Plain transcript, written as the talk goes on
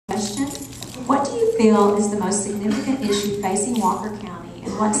What do you feel is the most significant issue facing Walker County,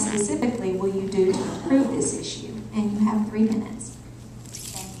 and what specifically will you do to improve this issue? And you have 3 minutes.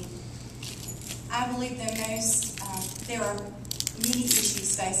 Thank you. I believe there are many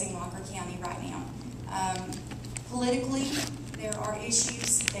issues facing Walker County right now. Politically, there are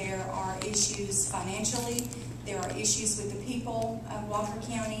issues. There are issues financially. There are issues with the people of Walker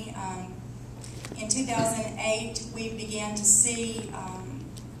County. In 2008, we began to see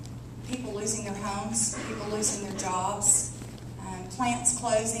people losing their homes, people losing their jobs, plants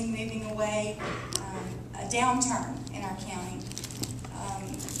closing, moving away, a downturn in our county.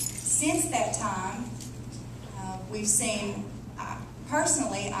 Since that time, we've seen,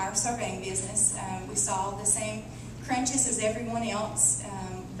 personally, our surveying business, we saw the same crunches as everyone else,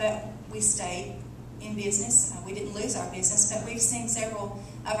 but we stayed in business. We didn't lose our business, but we've seen several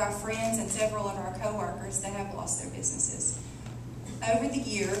of our friends and several of our co-workers that have lost their businesses. Over the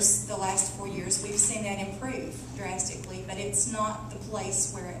years, the last 4 years, we've seen that improve drastically, but it's not the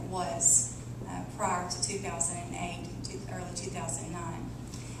place where it was prior to 2008, early 2009.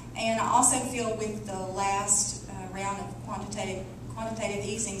 And I also feel with the last round of quantitative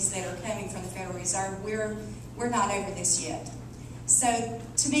easings that are coming from the Federal Reserve, we're not over this yet. So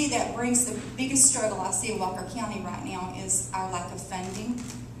to me, that brings the biggest struggle I see in Walker County right now is our lack of funding,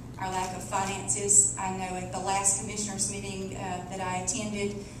 our lack of finances. I know at the last commissioners meeting that I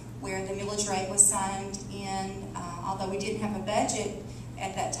attended where the millage rate was signed in, although we didn't have a budget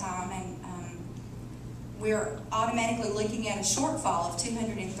at that time, and we're automatically looking at a shortfall of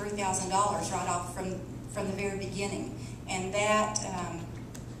 $203,000 right off from the very beginning. And that,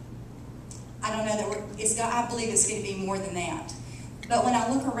 I don't know that I believe it's going to be more than that. But when I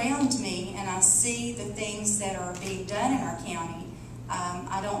look around me and I see the things that are being done in our county,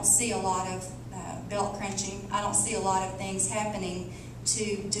 I don't see a lot of belt crunching. I don't see a lot of things happening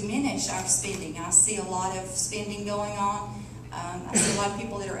to diminish our spending. I see a lot of spending going on. I see a lot of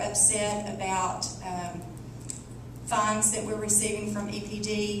people that are upset about funds that we're receiving from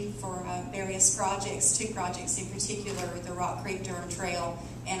EPD for various projects, 2 projects in particular, the Rock Creek Durham Trail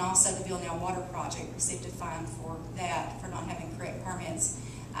and also the Villanelle Water Project received a fine for that, for not having correct permits.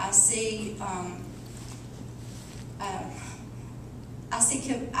 I see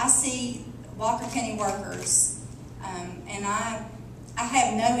Walker County workers, and I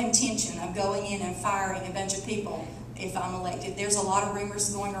have no intention of going in and firing a bunch of people if I'm elected. There's a lot of rumors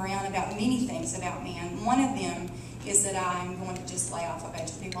going around about many things about me, and one of them is that I'm going to just lay off a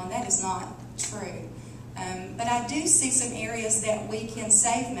bunch of people, and that is not true. But I do see some areas that we can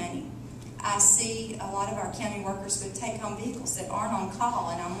save money. I see a lot of our county workers with take-home vehicles that aren't on call,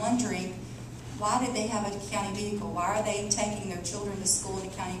 and I'm wondering, why did they have a county vehicle? Why are they taking their children to school in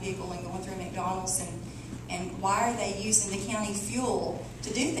a county vehicle and going through McDonald's, and why are they using the county fuel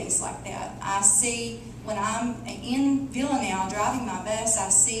to do things like that? I see, when I'm in Villanelle driving my bus, I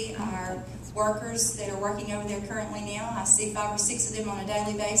see our workers that are working over there currently now. I see 5 or 6 of them on a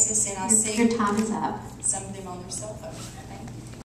daily basis, and I see Your time is up. Some of them on their cell phone. Thank you.